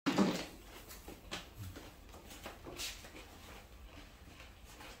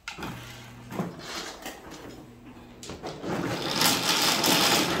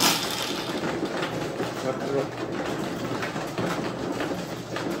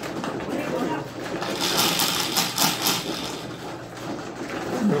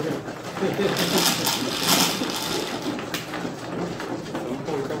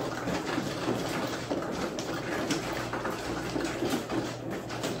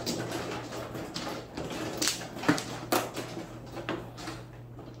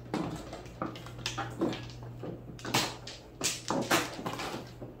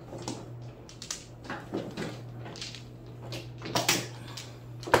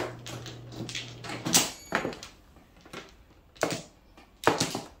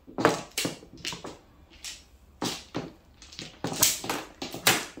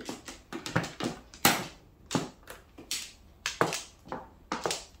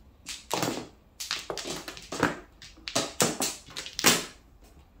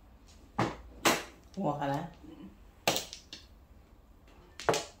Kumuha ka na?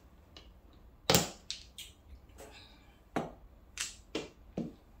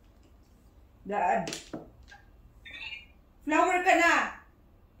 Daan. Flower ka na!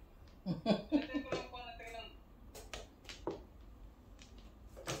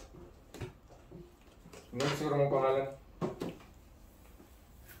 Hindi siguro mong pangalan.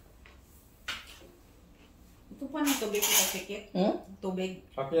 Ito pa ng tubig kita, Chiquit. Tubig.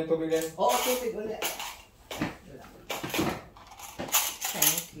 Akin yung tubig yan. Oo, tubig ulit.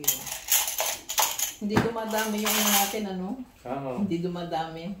 Thank you. Hindi dumadami yung natin, ano? Hindi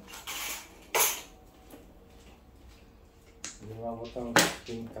dumadami. Hindi mabot ang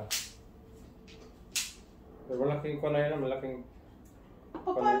tinta. Pero malaking ko na yun, malaking...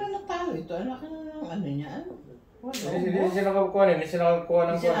 Paano natalo ito? Ang laki na ng ano niya? Hindi siya nakakuha na, hindi siya nakakuha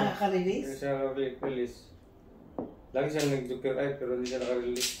ng... Hindi siya nakaka-release? Hindi siya naka-release. Lagi siya nag-joker ay, pero hindi siya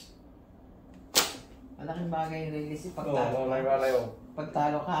naka-release. Malaking bagay yung release yung Oo, pagtalo may ka. balay o.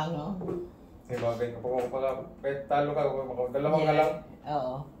 Pagtalo ka, ano? May bagay ka kahit talo ka, dalawang ka lang.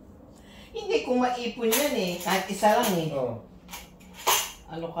 Oo. Hindi, kung maipon yan eh. Kahit isa lang eh. Oo.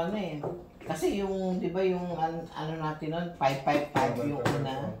 Ano ka na eh. Kasi yung, di ba yung ano natin nun, 555 yung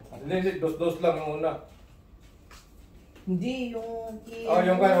una. Hindi, dos lang yung una. Hindi, yung... Oo,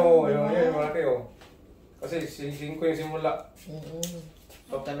 yung kayo, yung malaki o. Kasi 5 yung simula.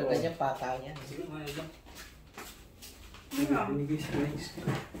 So, talaga niya, pata niya. Sige, mga ito. Ano? Binigay sa guys.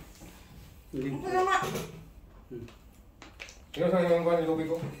 Ito na nga. Yung sa yung kwan, ilubi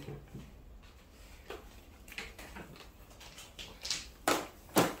ko.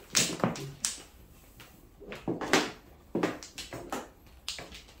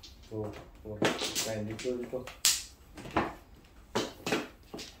 Hindi ko dito.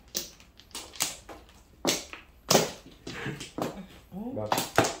 Bakit?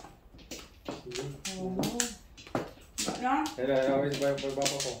 Ano? Kaya ba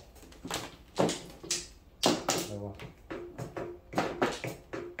ko? Dalawa.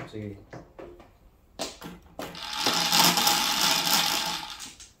 Sige.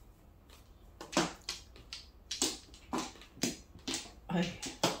 Ay.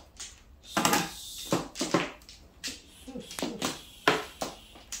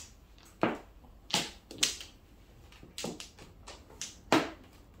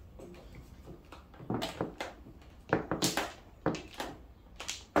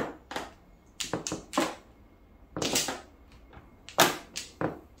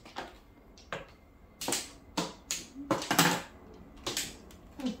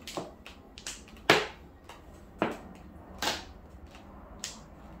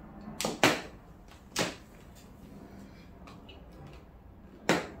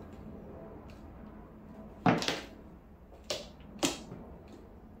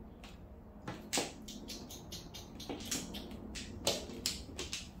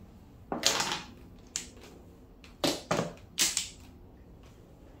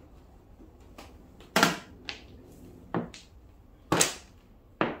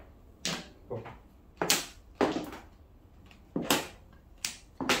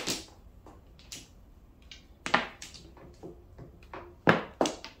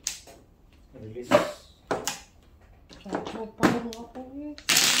 Release. Chacho, parang ako eh.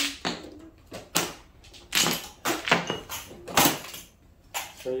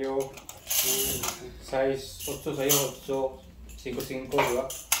 Sa'yo, size 8 sa'yo, 8, 5-5, di ba?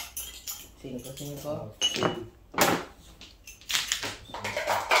 5-5.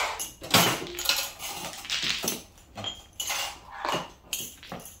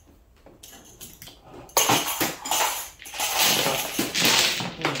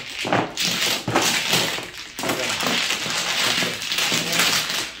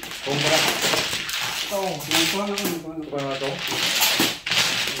 Kumpara. Kumpara lang. Kumpara na ito.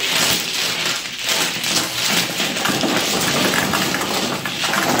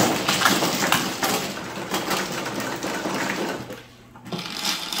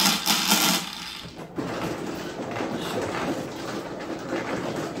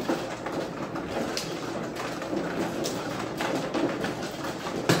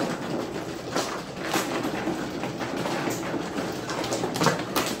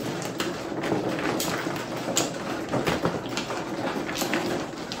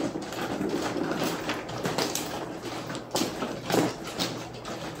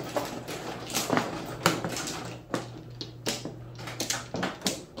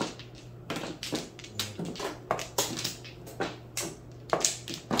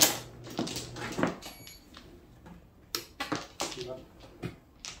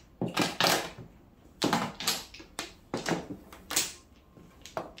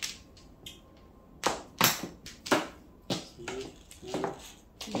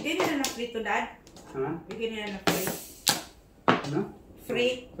 dito, Dad. Ha? Bigyan nila na free. Ano?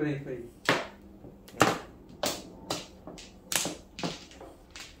 Free. Free, free.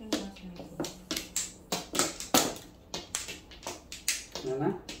 Ano na?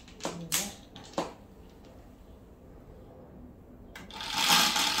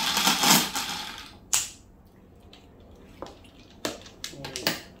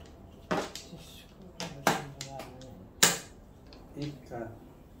 Ika.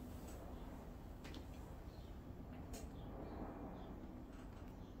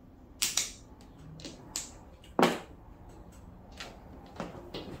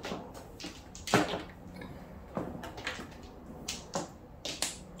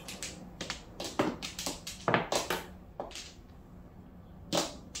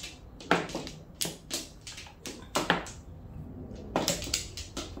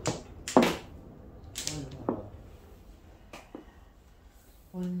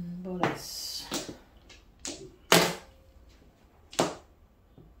 One bonus.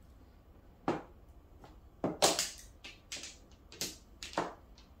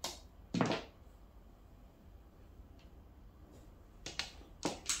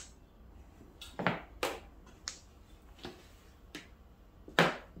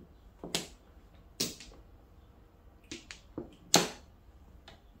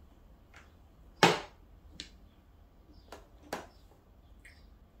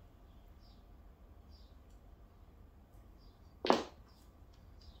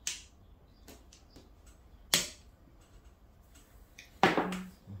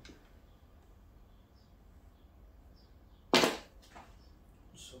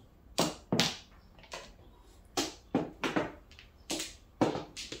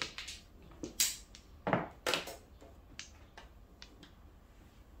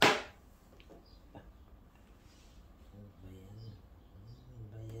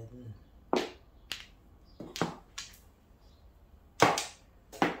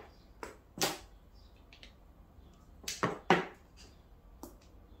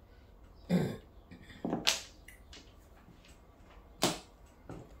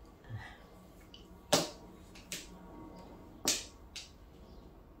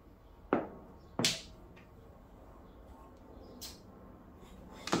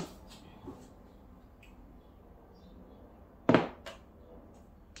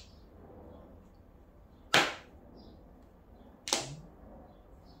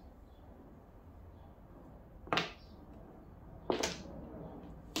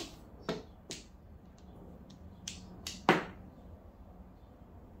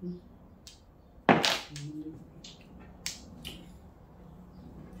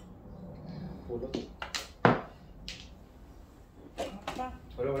 Pulot. Apa?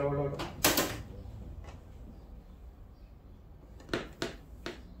 Wala.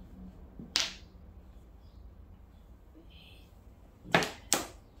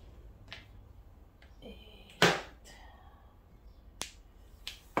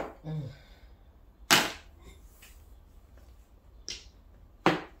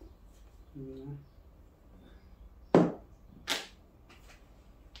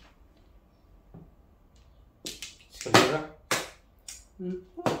 Skadura.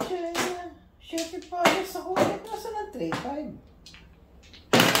 Siyempre pa, sa kulit nasa ng 3-5.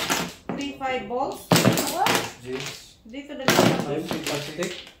 3-5 balls. Jeez. Dito na lang.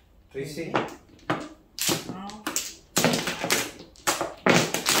 Plastic. 3C. Oh.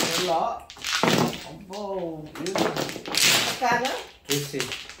 Wala. Abo, yun. Magkano? 3C.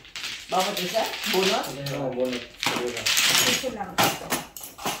 Bakit isa? Bunot? Oo, bonnet. Skadura. Dito lang.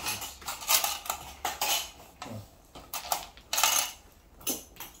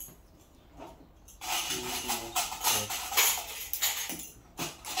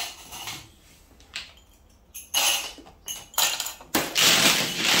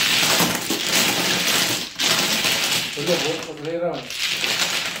 Wala, bonnet pa tuloy round.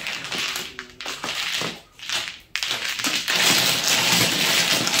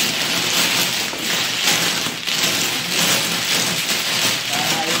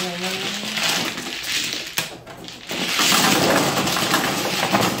 Ayaw naman.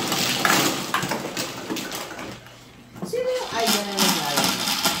 Sino yung idol na nangyari?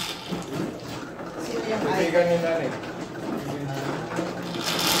 Sino yung idol? Kaibigan ni nanay.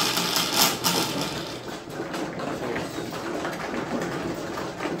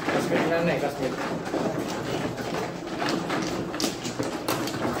 Kasmit nanay, kasmit.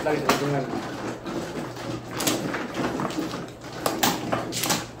 Lagi sa hubungan.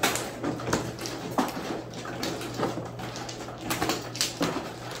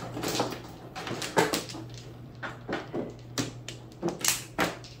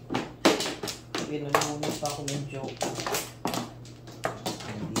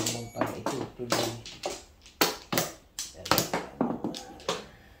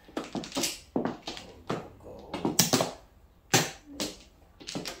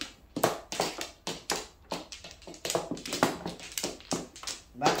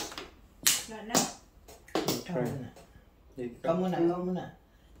 Ba? Wala na. Ikaw muna. Ikaw. Ikaw muna, ikaw muna.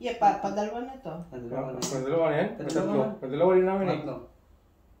 Yeah, padalwa na to. Dalawa na. Padalawa na yan? Padalawa Tatlo. na. Padalawa din namin eh. Tatlo.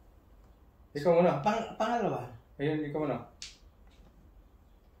 Ikaw muna. Pangalawa. Ayun, ikaw muna.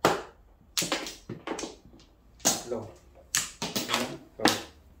 Tatlo. Ikaw.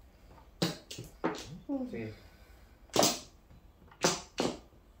 Sige.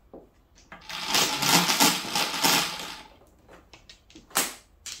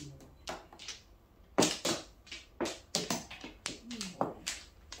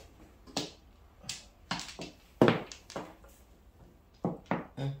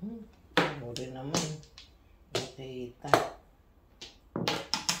 Muli naman. Kita.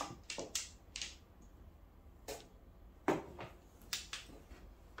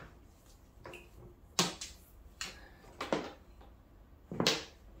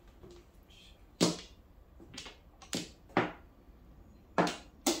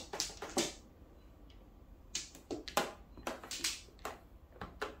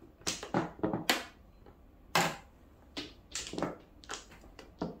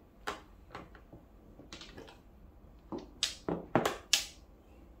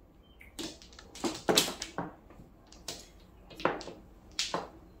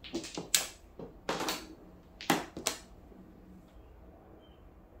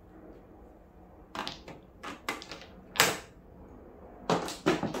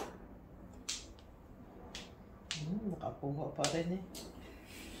 Nakakuha pa rin eh.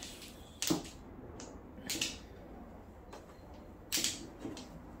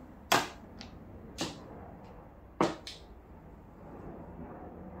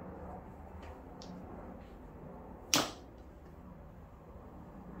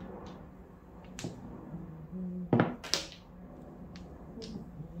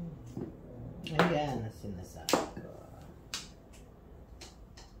 Ayan na sinasabi ko.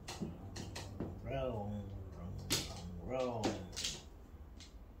 Wrong.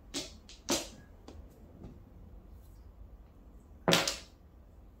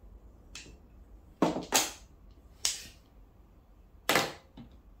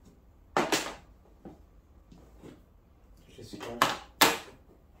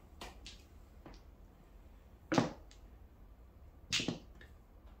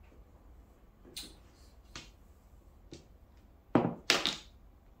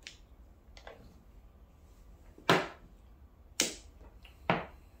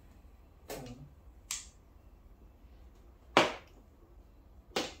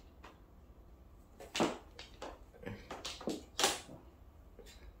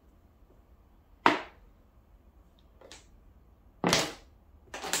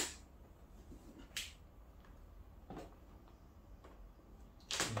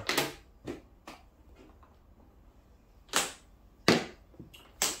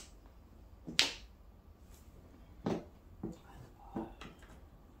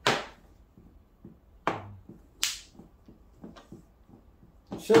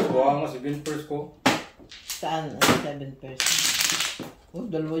 Sure, buha nga si Vinpers ko. Saan? 7%. Oh,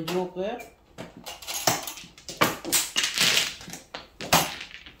 dalawa joker.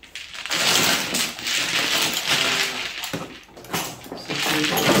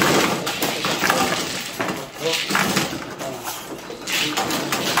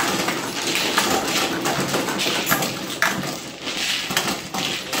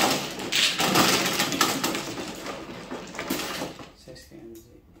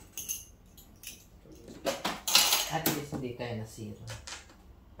 At least hindi kaya nasira.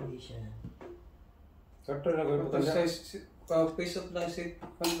 Hindi siya. Sakto na gawin ko Tapos tanda. sa piece of plastic,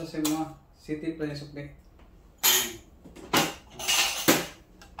 paano ba sa mga city plan sa play?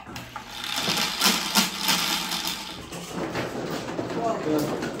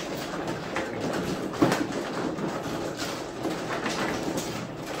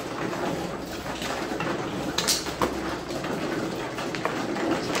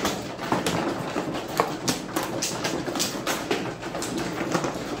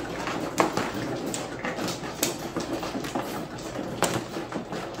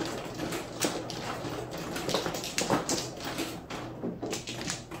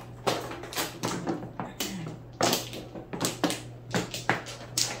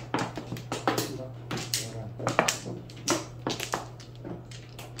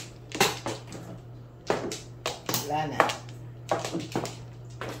 Wala na.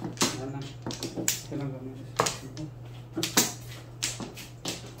 Ano? Kailan gawin siya?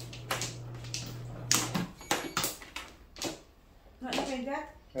 Wala na kayo dyan?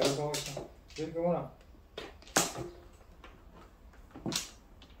 Meron ko isa. Sige ka muna.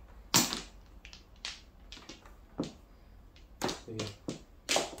 Sige.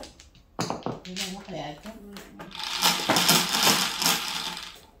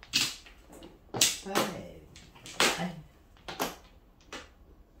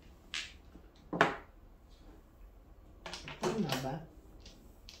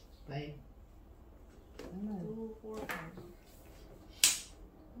 5. Ano? 2, 4, 5.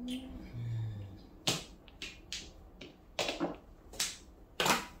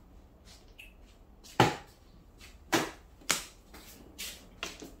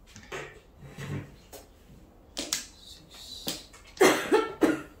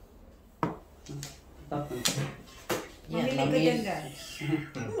 Tapos. Mamili ka dyan, Dad.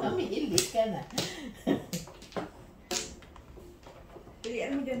 Mamili ka na.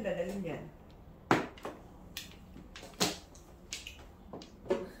 Pilihan mo dyan, Dad. Alin dyan?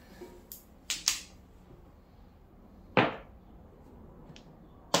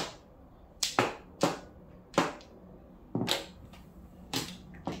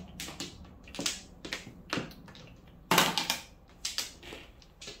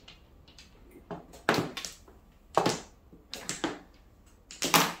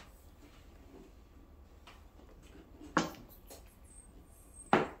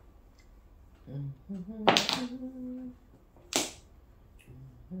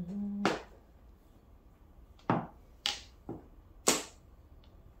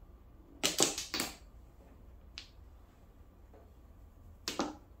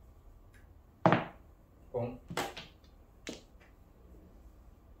 Kung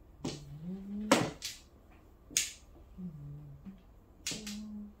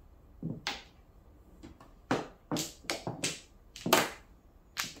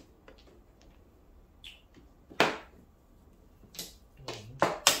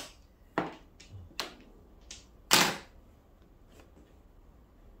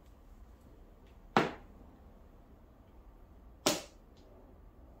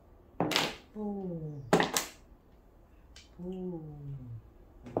Boom. Boom.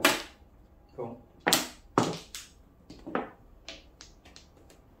 kung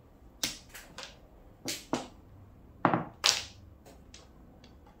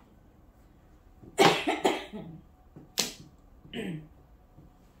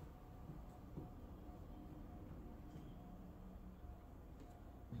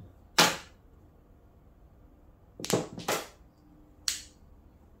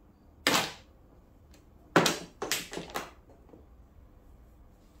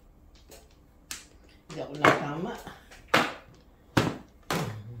Hindi ako nakama.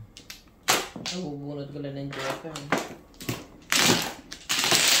 Nabubunot ko lang ng joker.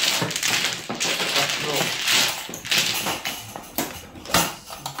 tatlo.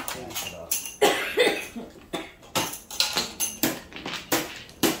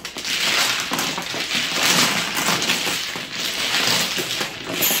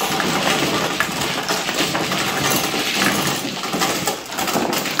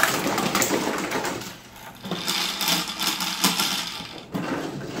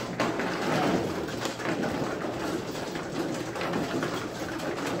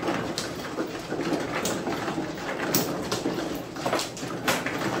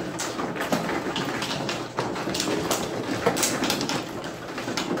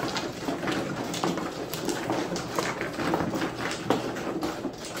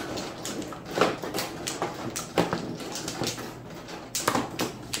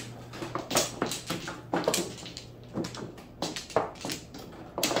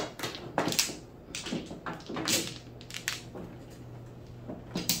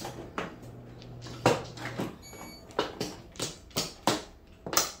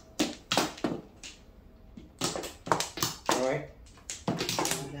 Okay.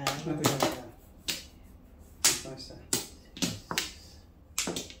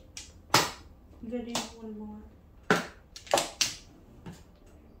 Dali mo mo nga.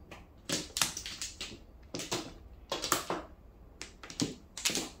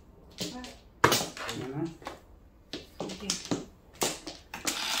 Sige.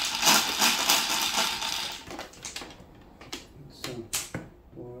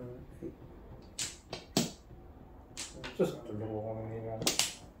 Sus, tulog ko ng higa.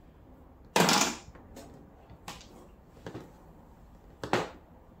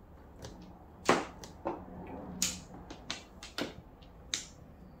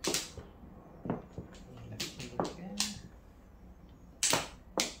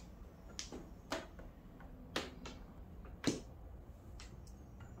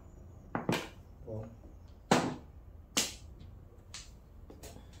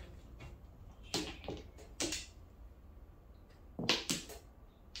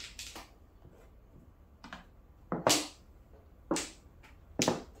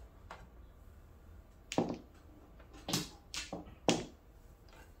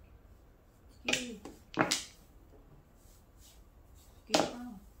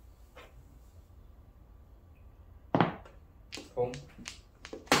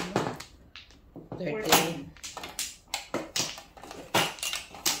 30.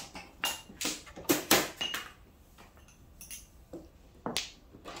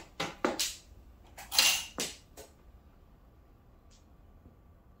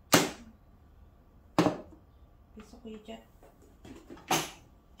 Piso ko yung chat.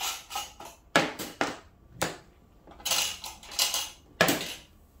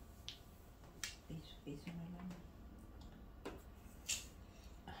 Piso na lang.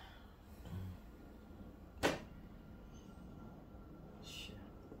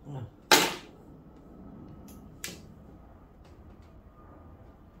 Ah.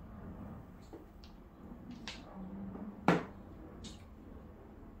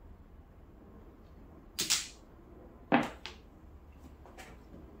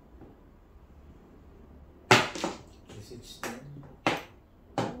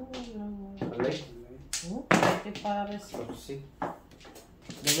 Alay. Oh, 30 pares. Tapos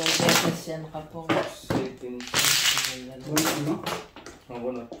Dalawang beses yan nakapong. sitin. Ano? Ang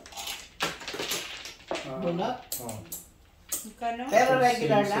bunot. Bunot. Oh. Magkano? Pero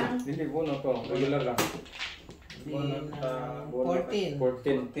regular lang. Hindi, bunot to. Regular lang. Di Bunot, na- bunot. 14.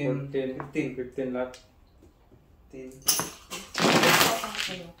 14. 15 lahat. 10.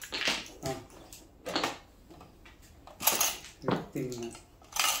 Ah. 15 na.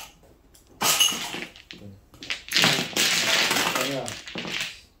 Kaya.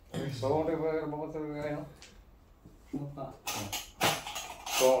 Bawang tayo. Mukha.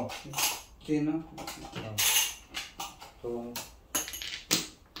 So. 10 no? So.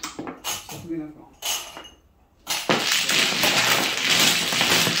 Sabi na ko.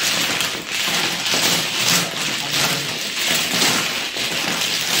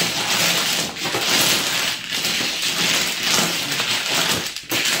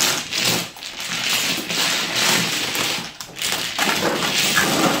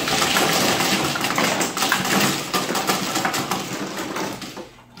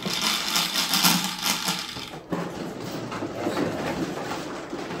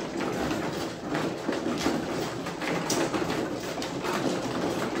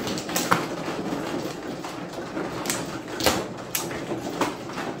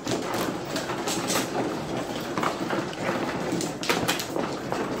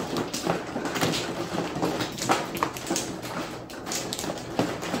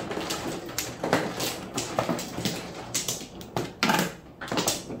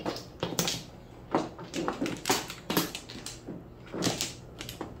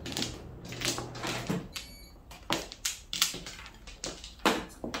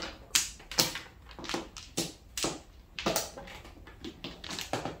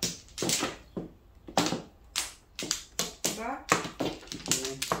 Ba?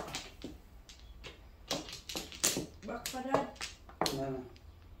 Bak pa dad. Ano?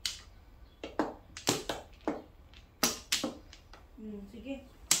 Sige.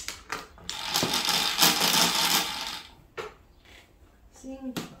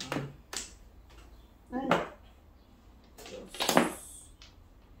 Sing. Ay.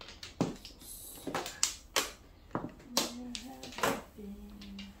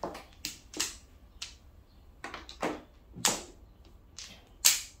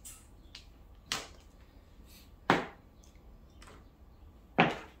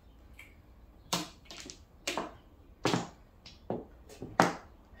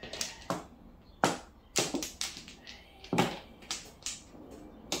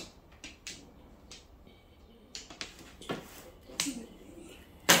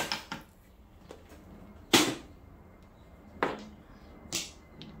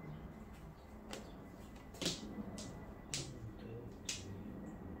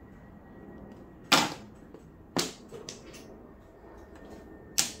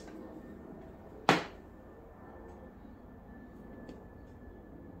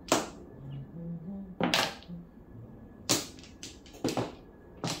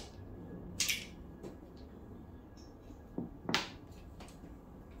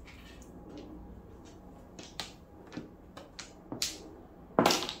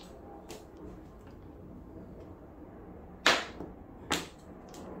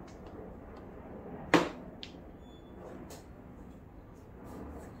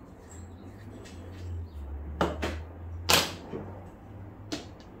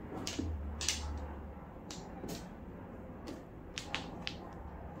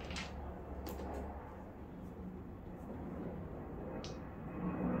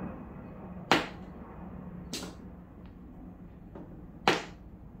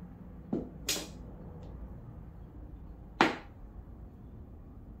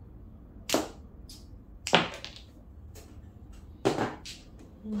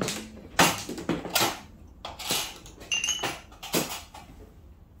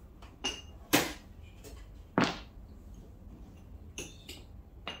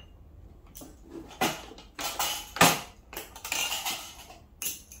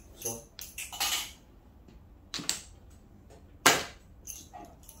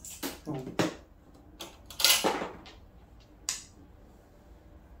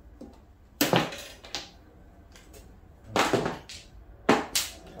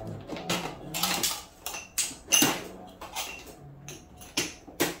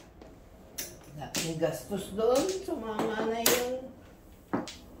 gastos doon. Sumama na yung...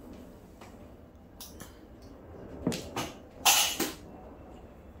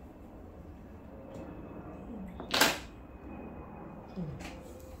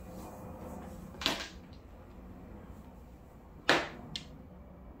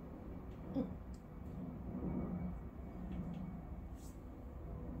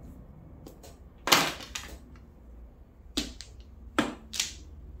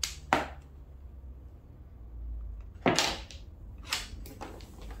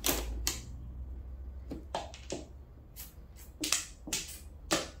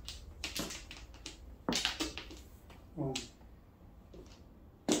 Oh.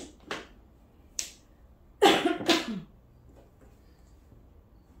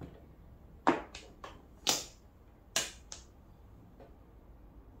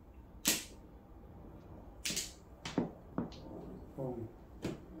 Oh.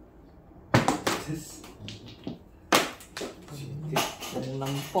 Yes. Ang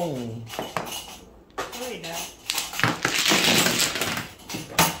lampong. Uy na.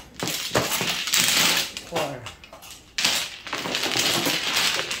 4.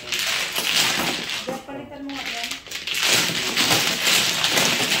 Palitan mo nga yan.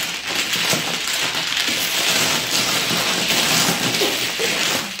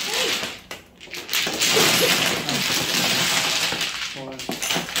 One.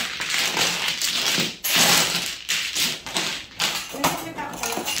 May pakita ko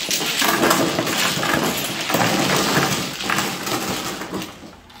pala.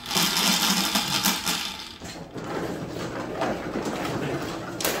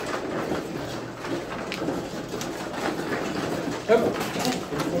 Hup!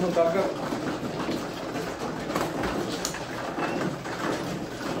 Punong tagap.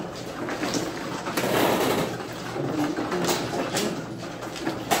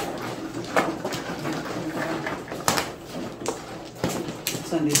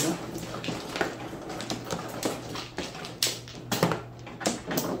 Saan dito?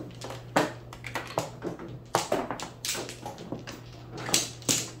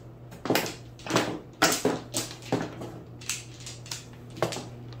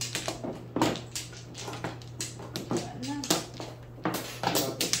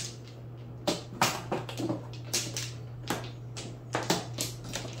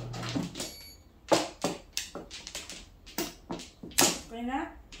 Okay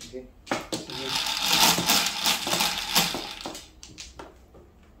na? Okay. Sige.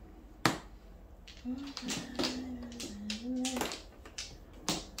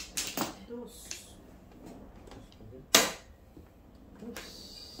 Dos.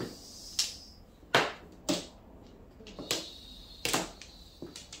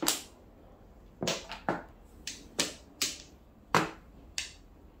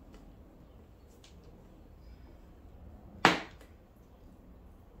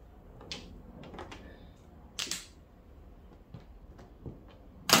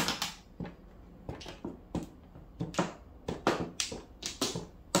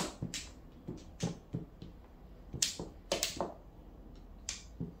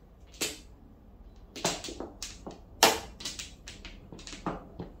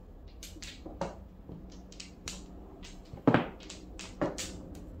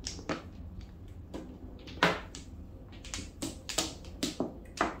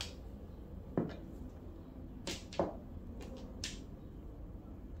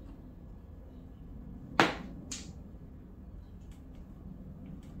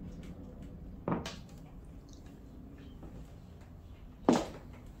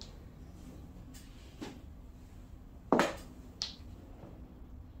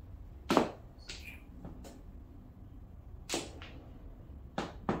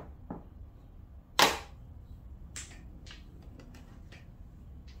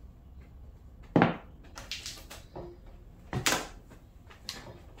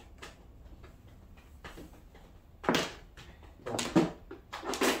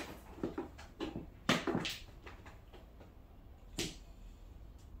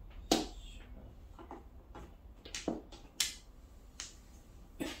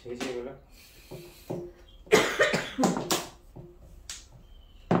 Sige, sige wala.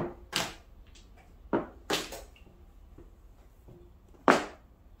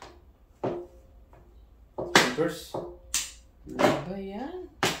 First, Ano ba yan?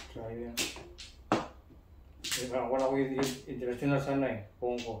 try yan. Wala ko yung international sana eh.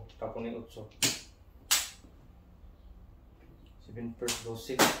 Kung ko, tapon yung 8. 7 first, go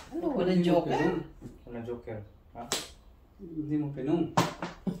 6. Ano? Walang joker? Walang joker. Ha? Hindi mo pinong.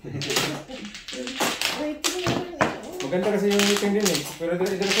 Wait, tingnan mo yun. Maganda kasi yung meeting din eh. Pero ito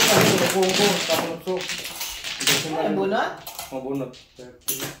na sa tayo, nakuha ko, kapunot-so. Ay, bunot? Mabunot.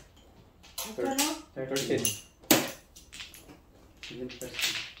 30. Ano? 13.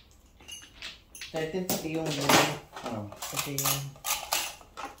 13 pati yung bunot. Ah. Kasi yung...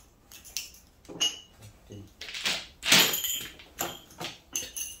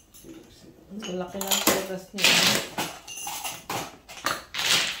 Ang laki ng petas niya.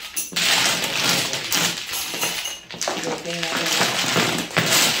 Looking natin.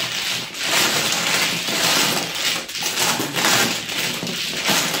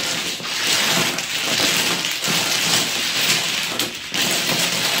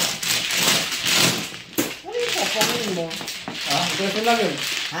 Ano yung popongin mo? Ah, interesting lang yun.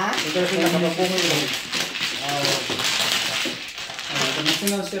 Ha? Interesting lang, kapag yun.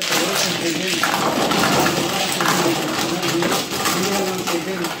 International chef, pero ang seven. Hindi lang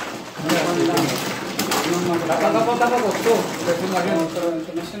 7. Kapag to. Interesting lang yun. Pero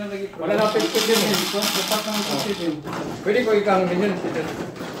international lagi. Wala na picture din eh. Dapat naman sa 7. Pwede ko ikang din yun.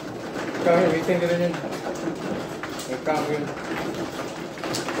 Ikang yun, meeting din yun. Ikang yun.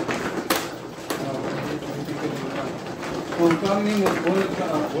 Kung kami mo, bunot ka.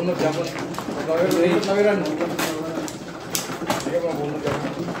 Bunot yapon. Ikot nawiran. Sige mga bunot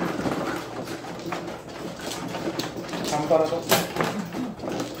yapon. Sampara to.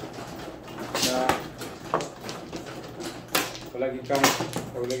 Na wala ikang,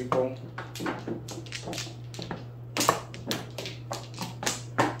 wala ikong.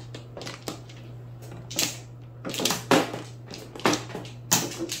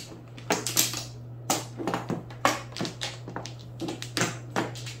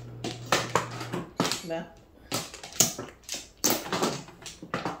 Ba?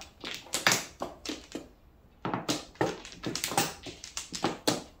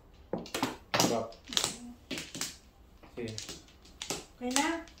 Bak. Sige. Okay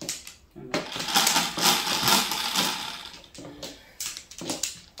na?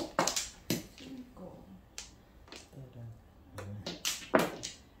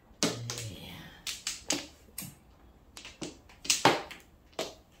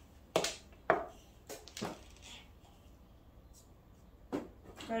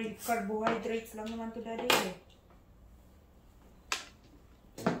 Carbohydrates lang naman to daddy eh.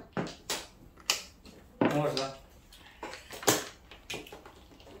 Oras na.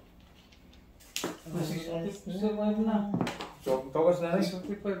 Survive na. So, tokas na rin.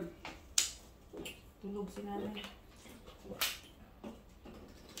 45. Tulog si nanay.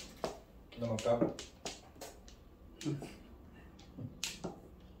 Namagkap.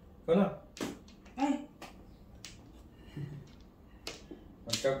 Ikaw na. Ay!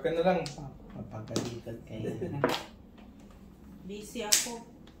 Magkap ka na lang. Papagalitan kayo. Busy ako.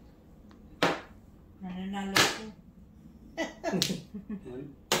 Nananalo ko.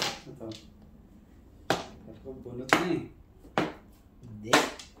 Ito. Ako bunot na eh. Hindi.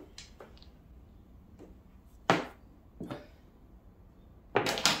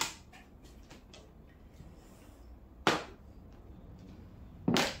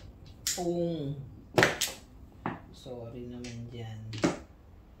 Sorry naman dyan.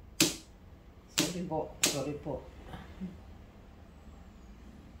 Sorry po. Sorry po.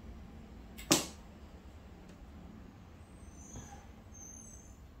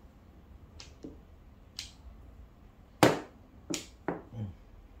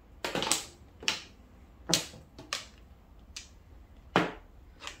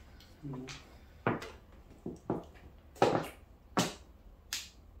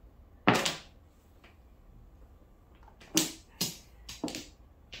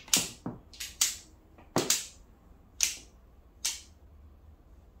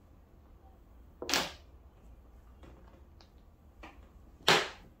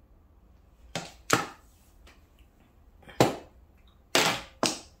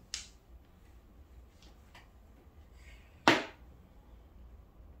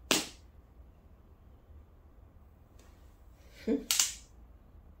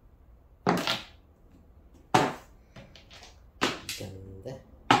 Ganda.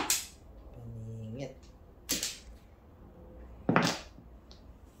 Paningit.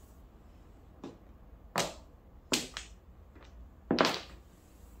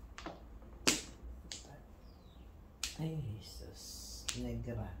 Ay, Jesus.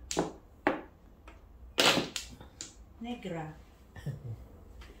 Negra. Negra.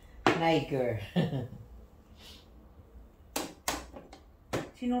 Niger.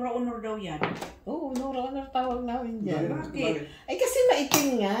 Sinura-unor daw yan. Oo, Nora tawag namin dyan. Bakit? Ay, kasi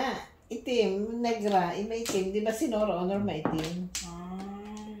maitim nga. Itim, negra, maitim. Di ba si Nora Honor maitim?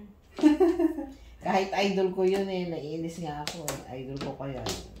 Ah. Kahit idol ko yun eh, naiinis nga ako eh. Idol ko kaya.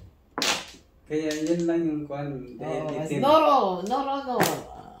 Kaya yan lang yung kuhan. Oo, Editing. Noro.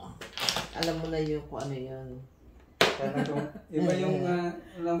 Alam mo na yun kung ano yun. Parang kung iba yung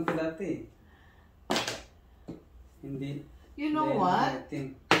alam ko dati. Hindi. You know what?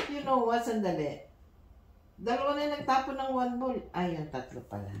 Editing. You know what? Sandali. Dalawa na nagtapon ng 1 ball. Ay, yung 3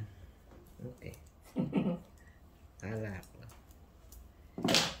 pala. Okay. Hala ko.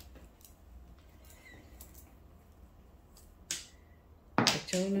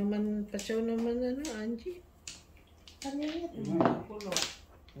 Pachaw naman ano, Angie. Ano yun? Pulo.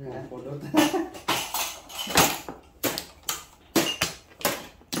 Wala. Pulot.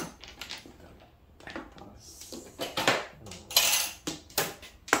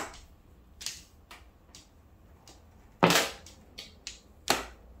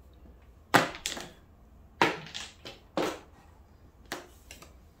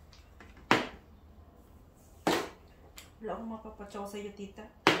 Wala akong mapapatsaw sa'yo, tita.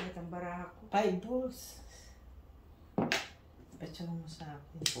 Kahit ang baraha ko. 5 balls. Pachaw mo sa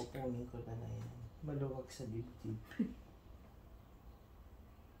akin. Pupunin ko na yan. Maluwag sa dibdib.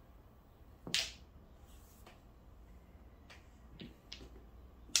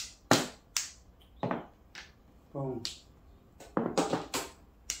 Pong.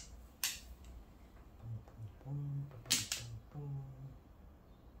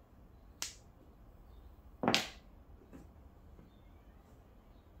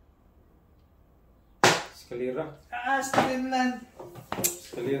 Eskalira. Still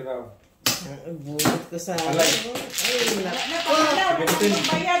Eskalira. Bunot ko sa Alay. Ay, nako. Napakalaw! Wala akong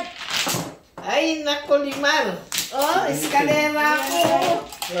bayad! Ay, nako, Limar. Oh, eskalera ko.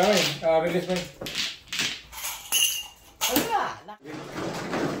 Ay, release mo. Wala.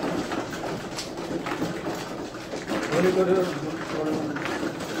 Ulit ko doon.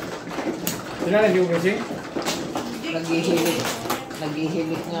 Sila yung missing?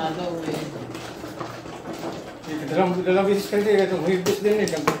 Naghihilik nga daw eh. Dalam bisnis kayo kayo itong huibos din eh.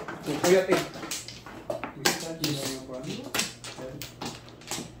 Yung puyat eh.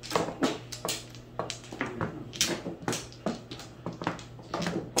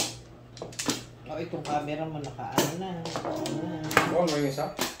 Oh, itong camera mo nakaano na. Gawin mo yung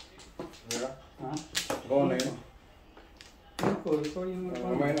isa? Mira? Ha? Gawin na yun. Ikaw yung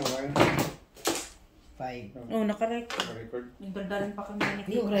Umay na. 5. Oh, nakarecord. Record. Nagdaldalan pa kami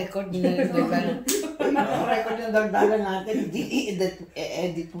ni Yung record na nagdagdagan. Yung record na nagdagdagan natin, hindi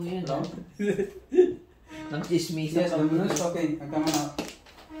i-edit mo yun. No? Nang chismisa. Yes, luminous. Okay. Agka mo na.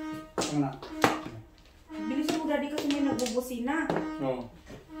 Agka mo na. Bilisan mo, daddy, kasi may nagbubusina. Oo.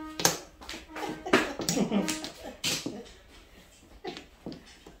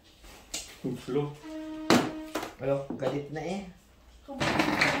 Flow. Pero galit na eh. Kumain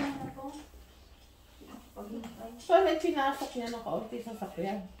na ako. So, pinasok niya ng kaunti sa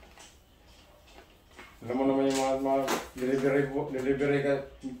sakyan. Alam mo naman yung mga delivery ka,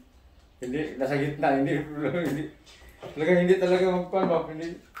 hindi, nasa gitna, hindi talaga magpano,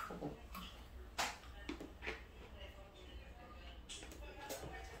 hindi.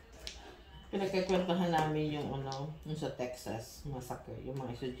 Pinagkikwentuhan namin yung yung sa Texas, masakit, yung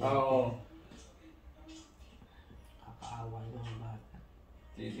mga estudyante. Oo. Kakaawa yung mga bata.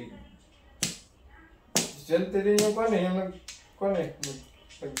 Estudyante din yung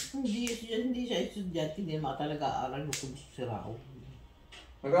Hindi siya estudyante, hindi naman talaga aral kung sirao.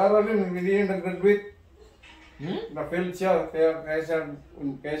 nag-aaral din, hindi yung nag-graduate. Na-failed siya, kaya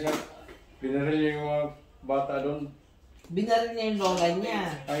siya binaril yung mga bata doon. Binaril niya yung lola niya.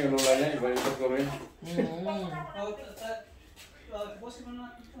 Ay, yung lola niya, iba yung doktor rin.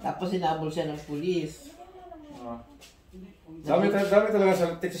 Tapos sinabol siya ng pulis. Dami talaga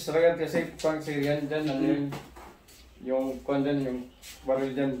sa Texas talaga kasi pang Syrian dyan, ano yung kwan dyan, yung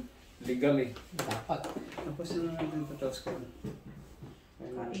baril dyan, legal eh. Dapat. Tapos na natin patos ko.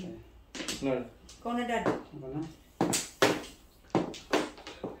 Kain. No. Ikaw na, dad. Ako na.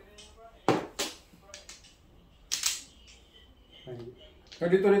 Ay,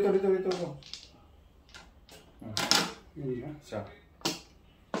 Dito. yun ba? Siya.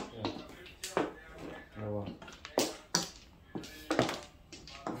 Yan. Dalawa.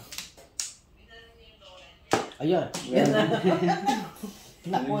 Ayun. Yan na.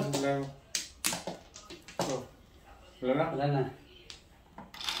 Naku. Wala na? Wala na.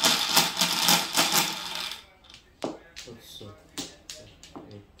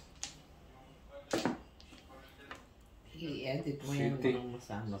 I-edit mo yung City. mga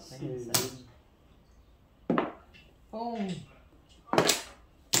masama pa yun. Oh.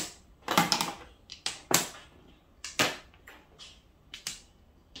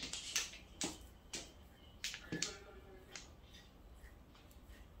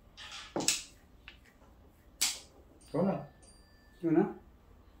 mo na?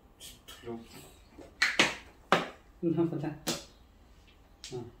 Ano pala?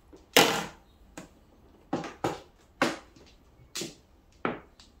 Ah.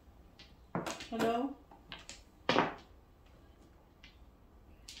 Hello?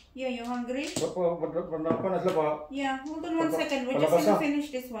 Yeah, you hungry? Apa na sila pa? Yeah, hold on 1 second. We're Palabas just gonna na. finish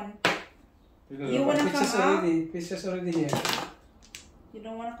this one. You wanna come Pictures up? already. Pictures already here. You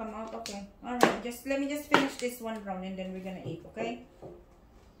don't wanna come out? Okay. Alright, let me just finish this one round and then we're gonna eat, okay?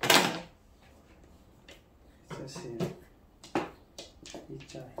 Pictures here.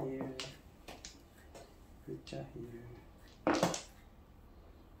 Picture here. Picture here.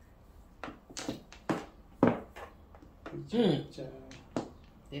 Picture.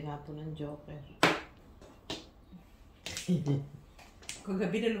 Tinapon ng Joker.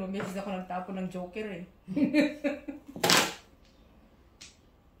 Kagabi na lumambeses ako ng tapo ng Joker eh.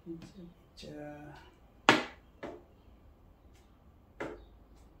 Picture.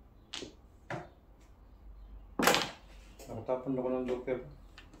 Nakatapon ako ng Joker.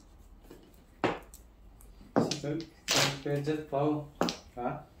 Si Pedjet Pao.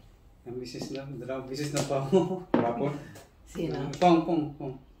 Ha? Ang bisis na, dalawang bisis na Pao. Tapon? Sino? Pong.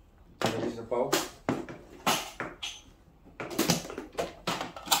 Sabi sa pao.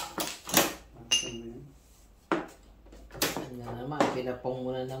 Ano naman, pinapong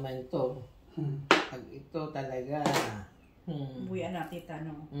mo na naman to. Pag ito talaga. Buya na tita,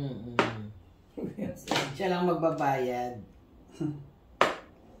 no? Siya lang magbabayad.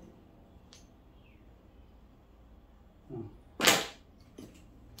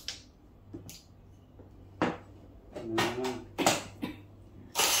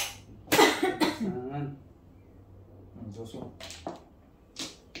 Ang suso.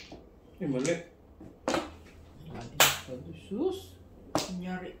 Mali. Mali pa to, sus.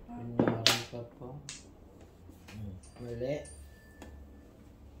 Kunyari pa. Kunyari ka pa. Mali.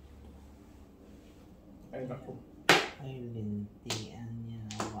 Ay, naku. Ay, lintian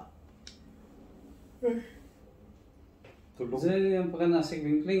yawa. Tulog. Kasi yung pagkanasig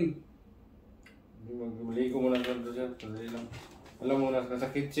winkling. Maligo mo lang doon siya. Sadali lang. Alam mo,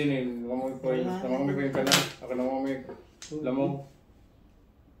 nasa kitchen eh. Namamay ko yung kanan. Ako namamay lamog.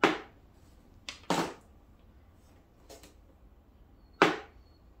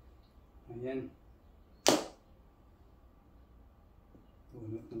 Ayan.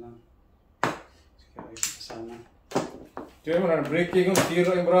 Bunot na lang. Sige, ay kasama. Kaya mo na, breaking yung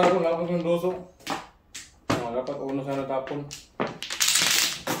tira yung braso. Lapos yung doso. Dapat uno sana tapon.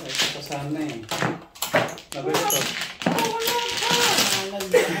 Ay kasama eh. Labi ito. Ano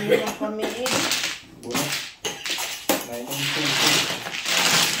lang kami eh. Buno.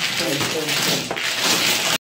 19.